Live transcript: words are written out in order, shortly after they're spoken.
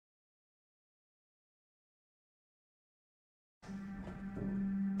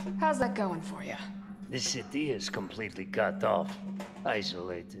How's that going for you? The city is completely cut off,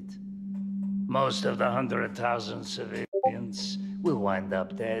 isolated. Most of the 100,000 civilians will wind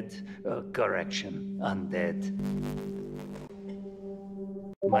up dead. Correction, undead.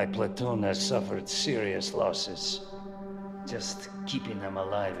 My platoon has suffered serious losses. Just keeping them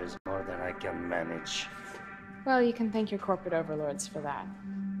alive is more than I can manage. Well, you can thank your corporate overlords for that.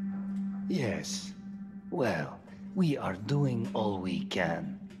 Yes. Well, we are doing all we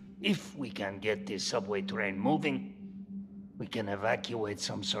can. If we can get this subway train moving, we can evacuate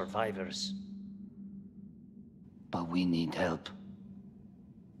some survivors. But we need help.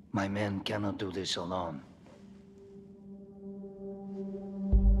 My men cannot do this alone.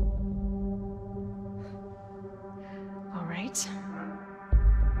 All right.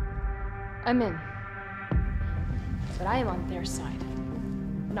 I'm in. But I am on their side,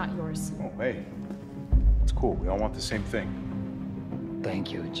 not yours. Oh, hey. It's cool. We all want the same thing.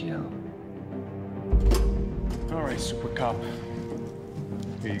 Thank you, Jill. All right, Super Cop.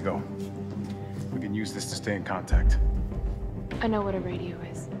 Here you go. We can use this to stay in contact. I know what a radio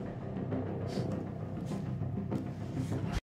is.